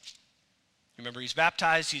 Remember, he's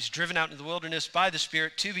baptized, he's driven out into the wilderness by the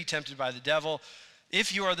Spirit to be tempted by the devil.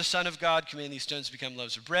 If you are the Son of God, command these stones to become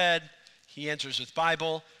loaves of bread. He answers with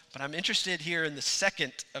Bible, but I'm interested here in the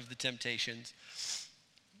second of the temptations.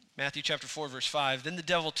 Matthew chapter 4, verse 5, then the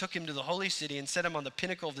devil took him to the holy city and set him on the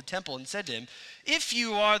pinnacle of the temple and said to him, if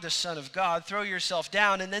you are the Son of God, throw yourself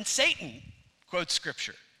down. And then Satan quotes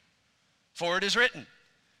scripture, for it is written.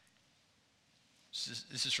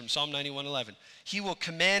 This is from Psalm 91:11. He will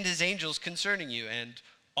command his angels concerning you, and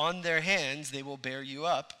on their hands they will bear you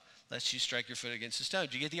up, lest you strike your foot against a stone.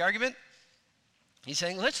 Do you get the argument? He's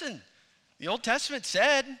saying, listen, the Old Testament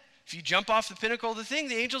said, if you jump off the pinnacle of the thing,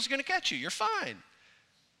 the angel's going to catch you. You're fine.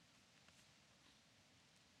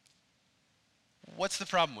 What's the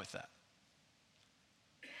problem with that?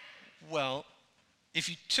 Well, if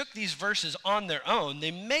you took these verses on their own,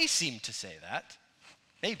 they may seem to say that.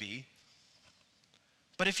 Maybe.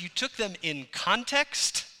 But if you took them in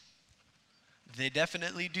context, they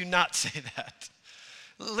definitely do not say that.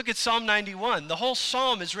 Look at Psalm 91. The whole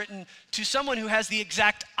psalm is written to someone who has the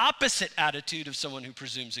exact opposite attitude of someone who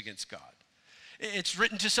presumes against God. It's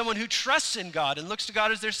written to someone who trusts in God and looks to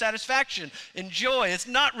God as their satisfaction and joy. It's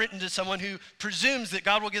not written to someone who presumes that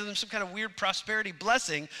God will give them some kind of weird prosperity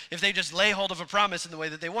blessing if they just lay hold of a promise in the way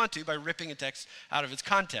that they want to by ripping a text out of its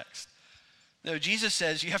context. No, Jesus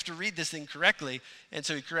says you have to read this thing correctly, and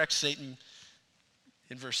so he corrects Satan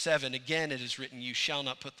in verse 7. Again, it is written, you shall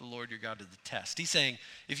not put the Lord your God to the test. He's saying,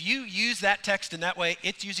 if you use that text in that way,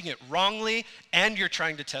 it's using it wrongly, and you're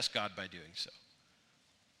trying to test God by doing so.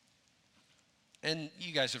 And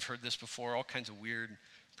you guys have heard this before, all kinds of weird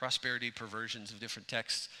prosperity perversions of different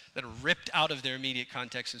texts that are ripped out of their immediate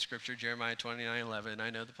context in Scripture. Jeremiah 29:11, I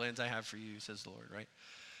know the plans I have for you, says the Lord, right?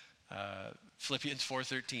 Philippians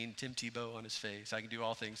 4:13, Tim Tebow on his face. I can do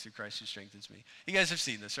all things through Christ who strengthens me. You guys have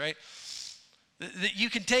seen this, right? That you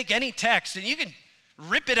can take any text and you can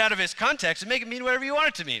rip it out of its context and make it mean whatever you want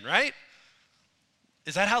it to mean, right?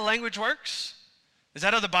 Is that how language works? Is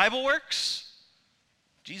that how the Bible works?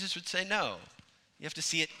 Jesus would say no. You have to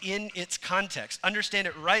see it in its context. Understand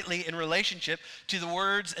it rightly in relationship to the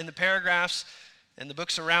words and the paragraphs and the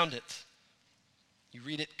books around it. You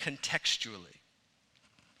read it contextually.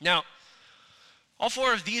 Now, all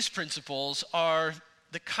four of these principles are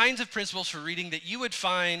the kinds of principles for reading that you would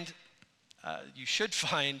find, you should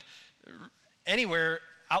find anywhere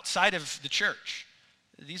outside of the church.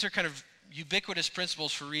 These are kind of ubiquitous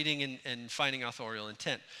principles for reading and finding authorial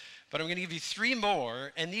intent. But I'm going to give you three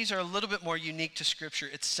more, and these are a little bit more unique to Scripture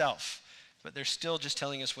itself. But they're still just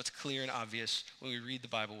telling us what's clear and obvious when we read the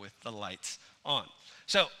Bible with the lights on.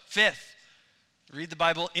 So, fifth, read the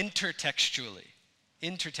Bible intertextually.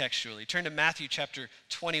 Intertextually. Turn to Matthew chapter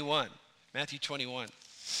 21. Matthew 21.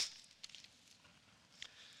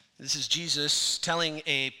 This is Jesus telling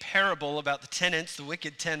a parable about the tenants, the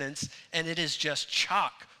wicked tenants, and it is just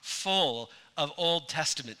chock full of Old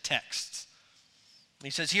Testament texts. He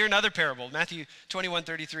says, here another parable, Matthew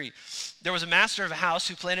 21:33. There was a master of a house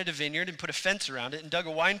who planted a vineyard and put a fence around it and dug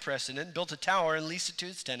a winepress in it and built a tower and leased it to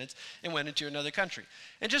its tenants and went into another country.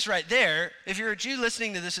 And just right there, if you're a Jew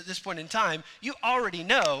listening to this at this point in time, you already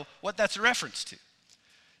know what that's a reference to.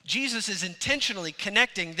 Jesus is intentionally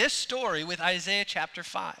connecting this story with Isaiah chapter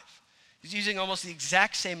 5. He's using almost the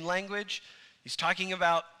exact same language. He's talking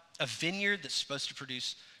about a vineyard that's supposed to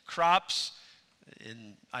produce crops.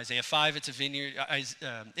 In Isaiah 5, it's a vineyard.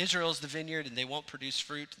 Israel's the vineyard, and they won't produce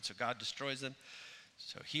fruit, and so God destroys them.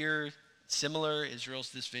 So here, similar,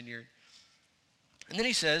 Israel's this vineyard. And then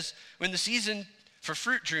he says, when the season for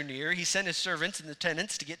fruit drew near, he sent his servants and the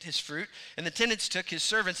tenants to get his fruit. And the tenants took his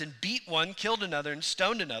servants and beat one, killed another, and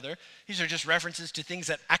stoned another. These are just references to things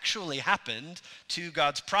that actually happened to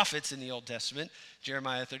God's prophets in the Old Testament.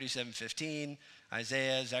 Jeremiah 37:15,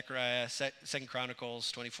 Isaiah, Zechariah, 2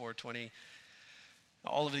 Chronicles 24:20.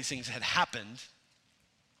 All of these things had happened.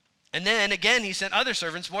 And then again, he sent other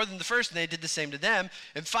servants more than the first, and they did the same to them.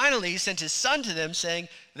 And finally, he sent his son to them, saying,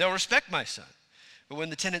 they'll respect my son. But when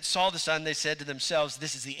the tenants saw the son, they said to themselves,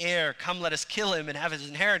 this is the heir. Come, let us kill him and have his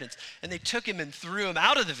inheritance. And they took him and threw him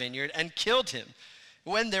out of the vineyard and killed him.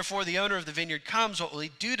 When, therefore, the owner of the vineyard comes, what will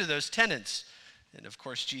he do to those tenants? And, of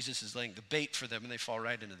course, Jesus is laying the bait for them, and they fall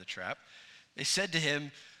right into the trap. They said to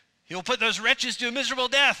him, he will put those wretches to a miserable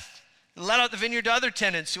death and let out the vineyard to other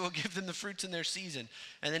tenants who will give them the fruits in their season.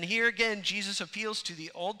 And then here again, Jesus appeals to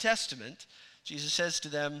the Old Testament. Jesus says to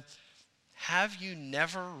them, have you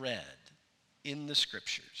never read in the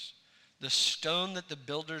scriptures, the stone that the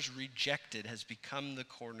builders rejected has become the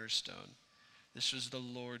cornerstone. This was the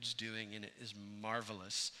Lord's doing, and it is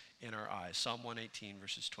marvelous in our eyes. Psalm 118,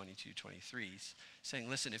 verses 22, 23, saying,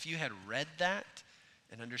 listen, if you had read that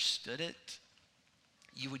and understood it,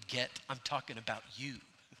 you would get, I'm talking about you.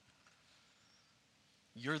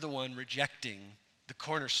 You're the one rejecting the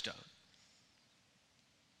cornerstone.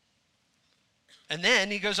 And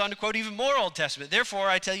then he goes on to quote even more Old Testament. Therefore,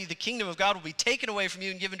 I tell you, the kingdom of God will be taken away from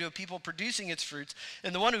you and given to a people producing its fruits.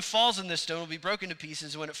 And the one who falls on this stone will be broken to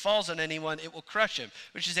pieces. And when it falls on anyone, it will crush him.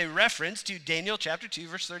 Which is a reference to Daniel chapter 2,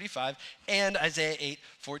 verse 35 and Isaiah 8,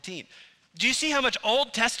 14. Do you see how much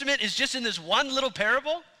Old Testament is just in this one little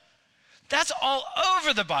parable? That's all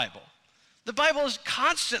over the Bible. The Bible is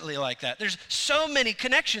constantly like that. There's so many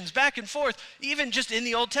connections back and forth, even just in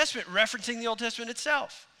the Old Testament, referencing the Old Testament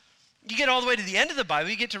itself. You get all the way to the end of the Bible,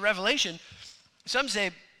 you get to Revelation. Some say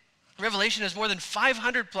Revelation has more than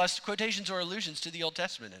 500 plus quotations or allusions to the Old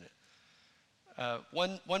Testament in it.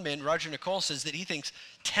 One man, Roger Nicole, says that he thinks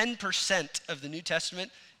 10% of the New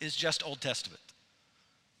Testament is just Old Testament.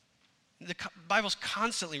 The Bible's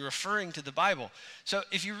constantly referring to the Bible. So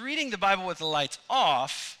if you're reading the Bible with the lights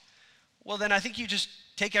off, well, then I think you just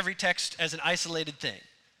take every text as an isolated thing.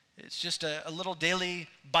 It's just a little daily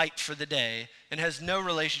bite for the day and has no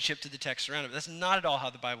relationship to the text around it. But that's not at all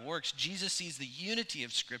how the Bible works. Jesus sees the unity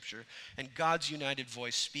of Scripture and God's united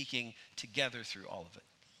voice speaking together through all of it.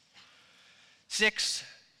 6,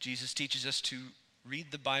 Jesus teaches us to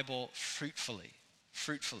read the Bible fruitfully.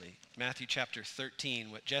 Fruitfully. Matthew chapter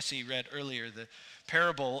 13, what Jesse read earlier, the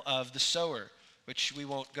parable of the sower, which we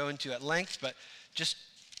won't go into at length, but just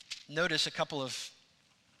notice a couple of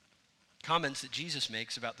comments that Jesus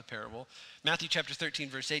makes about the parable. Matthew chapter 13,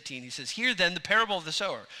 verse 18, he says, hear then the parable of the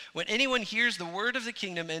sower. When anyone hears the word of the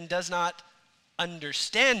kingdom and does not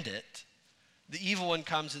understand it, the evil one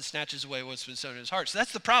comes and snatches away what's been sown in his heart. So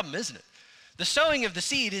that's the problem, isn't it? The sowing of the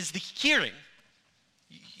seed is the hearing.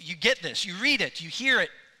 You get this, you read it, you hear it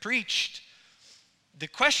preached. The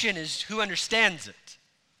question is who understands it?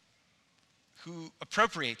 Who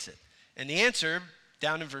appropriates it? And the answer,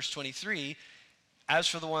 down in verse 23, as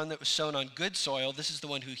for the one that was sown on good soil, this is the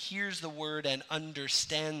one who hears the word and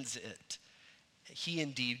understands it. He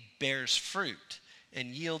indeed bears fruit and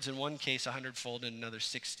yields in one case 100-fold, in another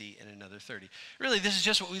 60, and another 30. Really, this is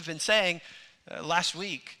just what we've been saying last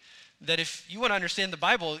week, that if you want to understand the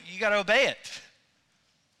Bible, you got to obey it.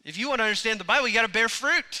 If you want to understand the Bible, you got to bear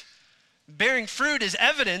fruit. Bearing fruit is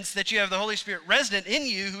evidence that you have the Holy Spirit resident in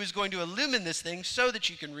you who is going to illumine this thing so that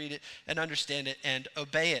you can read it and understand it and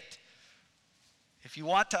obey it. If you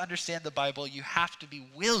want to understand the Bible, you have to be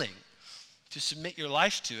willing to submit your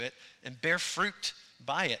life to it and bear fruit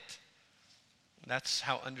by it. That's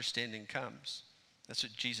how understanding comes. That's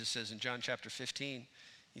what Jesus says in John chapter 15.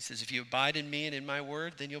 He says, if you abide in me and in my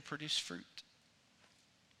word, then you'll produce fruit.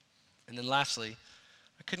 And then lastly,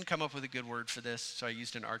 I couldn't come up with a good word for this, so I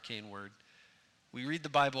used an arcane word. We read the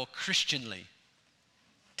Bible Christianly.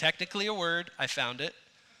 Technically a word, I found it.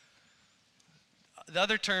 The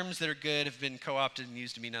other terms that are good have been co-opted and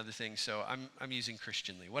used to mean other things, so I'm using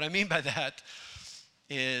Christianly. What I mean by that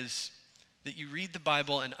is that you read the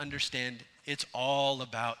Bible and understand it's all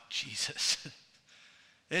about Jesus.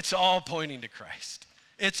 It's all pointing to Christ.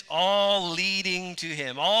 It's all leading to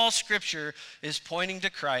him. All Scripture is pointing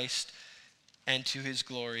to Christ and to his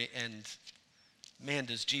glory, and man,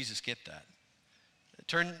 does Jesus get that.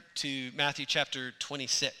 Turn to Matthew chapter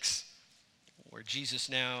 26. where Jesus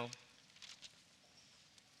now,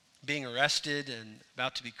 being arrested and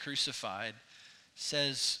about to be crucified,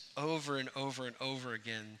 says over and over and over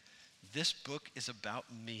again, this book is about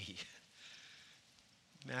me.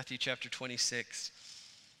 Matthew chapter 26,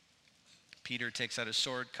 Peter takes out his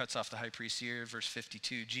sword, cuts off the high priest's ear. Verse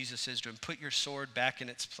 52, Jesus says to him, put your sword back in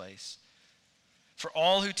its place. For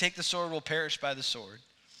all who take the sword will perish by the sword.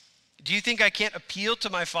 Do you think I can't appeal to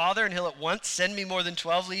my Father and he'll at once send me more than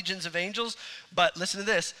 12 legions of angels? But listen to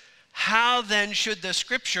this. How then should the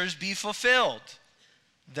scriptures be fulfilled?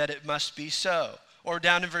 That it must be so. Or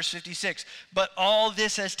down in verse 56, but all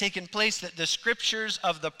this has taken place that the scriptures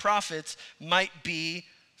of the prophets might be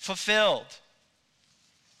fulfilled.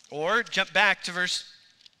 Or jump back to verse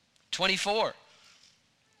 24.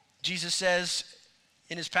 Jesus says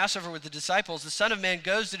in his Passover with the disciples, the Son of Man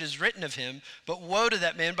goes that is written of him, but woe to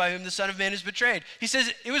that man by whom the Son of Man is betrayed. He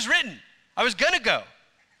says, it was written. I was going to go.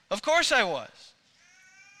 Of course I was.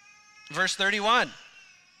 Verse 31,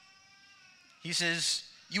 he says,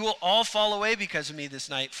 you will all fall away because of me this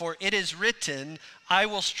night, for it is written, I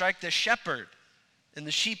will strike the shepherd, and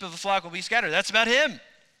the sheep of the flock will be scattered. That's about him.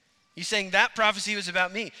 He's saying that prophecy was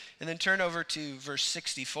about me. And then turn over to verse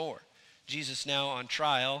 64. Jesus now on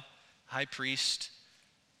trial, high priest,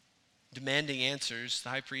 demanding answers. The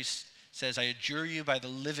high priest says, I adjure you by the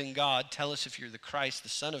living God, tell us if you're the Christ, the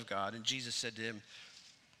Son of God. And Jesus said to him,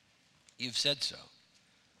 you've said so.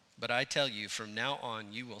 But I tell you, from now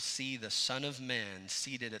on, you will see the Son of Man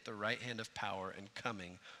seated at the right hand of power and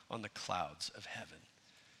coming on the clouds of heaven.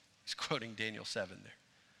 He's quoting Daniel 7 there.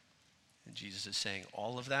 And Jesus is saying,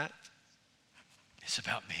 all of that is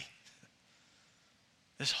about me.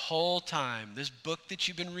 This whole time, this book that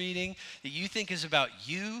you've been reading, that you think is about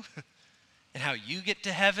you and how you get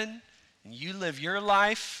to heaven and you live your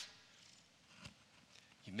life,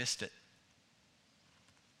 you missed it.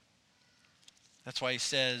 That's why he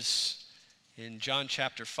says in John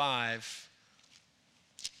chapter 5,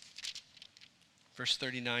 verse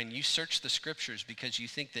 39, you search the scriptures because you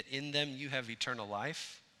think that in them you have eternal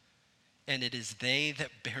life, and it is they that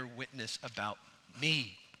bear witness about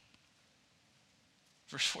me.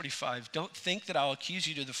 Verse 45, don't think that I'll accuse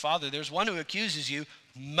you to the Father. There's one who accuses you,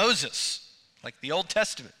 Moses, like the Old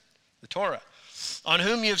Testament, the Torah, on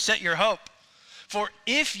whom you have set your hope. For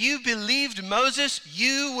if you believed Moses,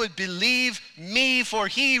 you would believe me, for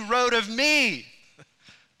he wrote of me.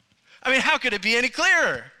 I mean, how could it be any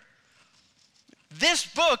clearer? This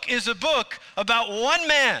book is a book about one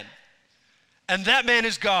man, and that man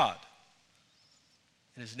is God.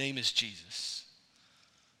 And his name is Jesus.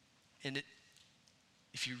 And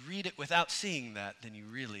if you read it without seeing that, then you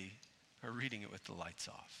really are reading it with the lights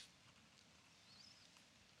off.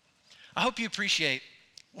 I hope you appreciate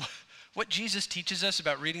what Jesus teaches us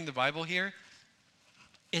about reading the Bible here.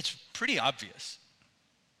 It's pretty obvious.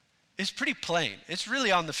 It's pretty plain. It's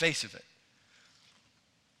really on the face of it.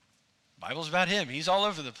 The Bible's about him. He's all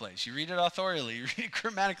over the place. You read it authorially. You read it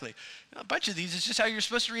grammatically. A bunch of these is just how you're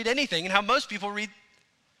supposed to read anything and how most people read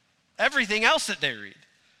everything else that they read.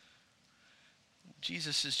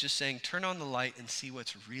 Jesus is just saying, turn on the light and see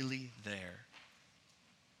what's really there.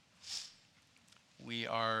 We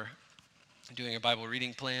are doing a Bible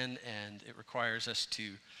reading plan, and it requires us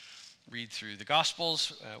to read through the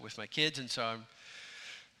Gospels with my kids, and so I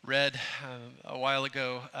read a while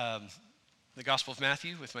ago the Gospel of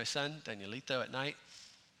Matthew with my son, Danielito, at night,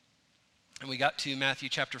 and we got to Matthew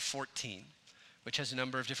chapter 14, which has a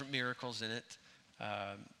number of different miracles in it.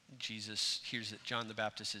 Jesus hears that John the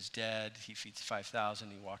Baptist is dead. He feeds 5,000.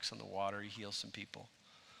 He walks on the water. He heals some people.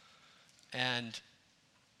 And,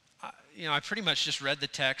 I pretty much just read the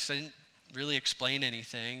text. I didn't really explain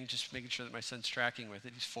anything, just making sure that my son's tracking with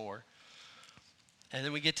it. He's 4. And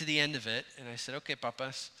then we get to the end of it, and I said, okay,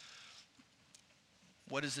 Papas,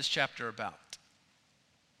 what is this chapter about?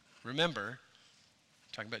 Remember,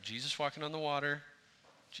 talking about Jesus walking on the water,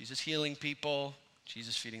 Jesus healing people,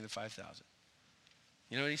 Jesus feeding the 5,000.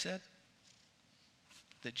 You know what he said?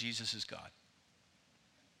 That Jesus is God.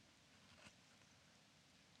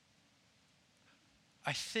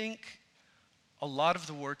 I think a lot of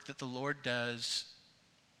the work that the Lord does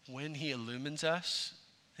when he illumines us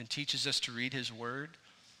and teaches us to read his word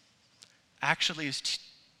actually is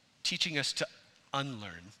teaching us to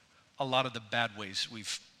unlearn a lot of the bad ways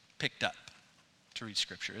we've picked up to read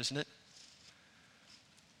scripture, isn't it?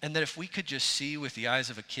 And that if we could just see with the eyes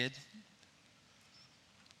of a kid,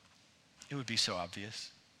 it would be so obvious.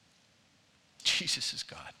 Jesus is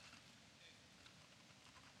God.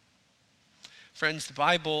 Friends, the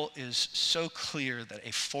Bible is so clear that a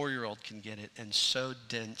 4-year-old can get it, and so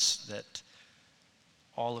dense that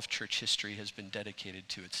all of church history has been dedicated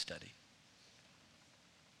to its study.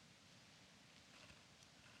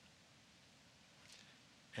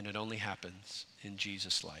 and it only happens in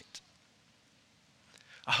Jesus' light.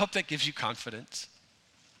 I hope that gives you confidence.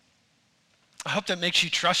 I hope that makes you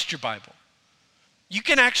trust your Bible. You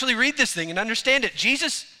can actually read this thing and understand it.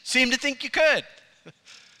 Jesus seemed to think you could.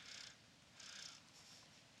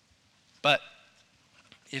 But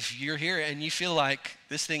if you're here and you feel like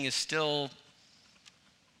this thing is still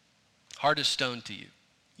hard as stone to you,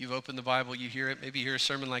 you've opened the Bible, you hear it, maybe you hear a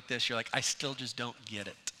sermon like this, you're like, I still just don't get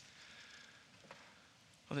it.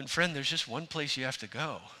 Well then, friend, there's just one place you have to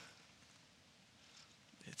go.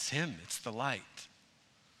 It's him, it's the light.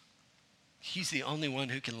 He's the only one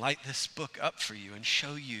who can light this book up for you and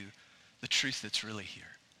show you the truth that's really here.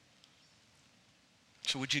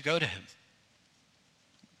 So would you go to him?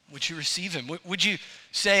 Would you receive him? Would you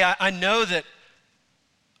say, I know that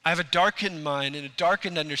I have a darkened mind and a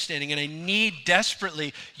darkened understanding, and I need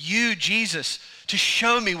desperately you, Jesus, to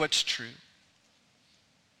show me what's true.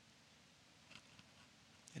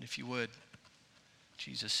 And if you would,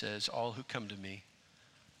 Jesus says, all who come to me,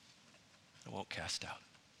 I won't cast out.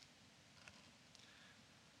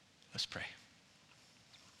 Let's pray.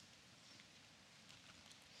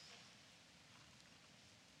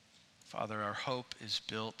 Father, our hope is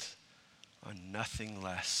built on nothing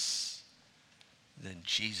less than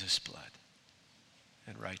Jesus' blood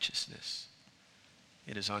and righteousness.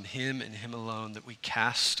 It is on him and him alone that we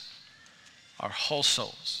cast our whole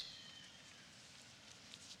souls.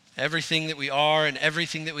 Everything that we are and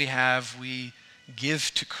everything that we have, we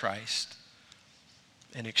give to Christ.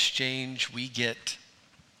 In exchange, we get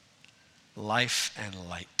life and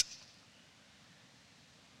light.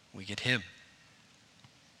 We get him.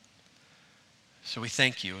 So we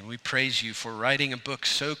thank you and we praise you for writing a book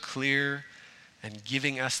so clear and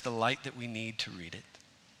giving us the light that we need to read it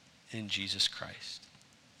in Jesus Christ.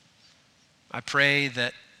 I pray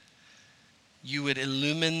that you would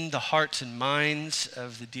illumine the hearts and minds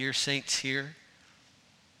of the dear saints here,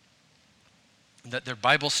 that their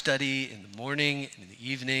Bible study in the morning and in the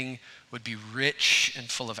evening would be rich and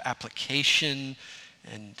full of application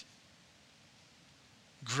and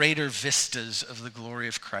greater vistas of the glory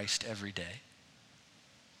of Christ every day.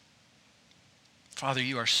 Father,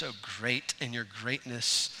 you are so great, and your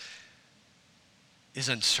greatness is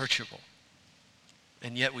unsearchable.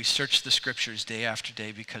 And yet we search the scriptures day after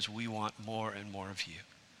day because we want more and more of you.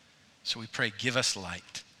 So we pray, give us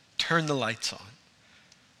light. Turn the lights on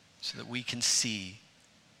so that we can see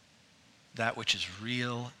that which is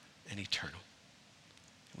real and eternal.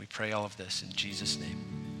 We pray all of this in Jesus'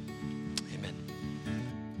 name. Amen.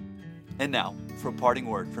 And now, for a parting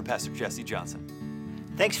word from Pastor Jesse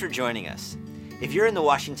Johnson. Thanks for joining us. If you're in the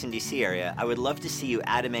Washington, D.C. area, I would love to see you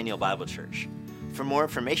at Emmanuel Bible Church. For more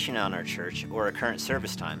information on our church or our current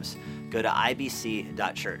service times, go to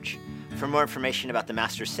ibc.church. For more information about the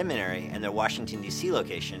Master's Seminary and their Washington, D.C.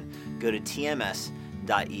 location, go to tms.edu.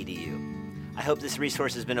 I hope this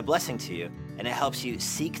resource has been a blessing to you, and it helps you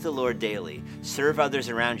seek the Lord daily, serve others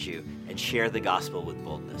around you, and share the gospel with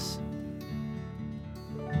boldness.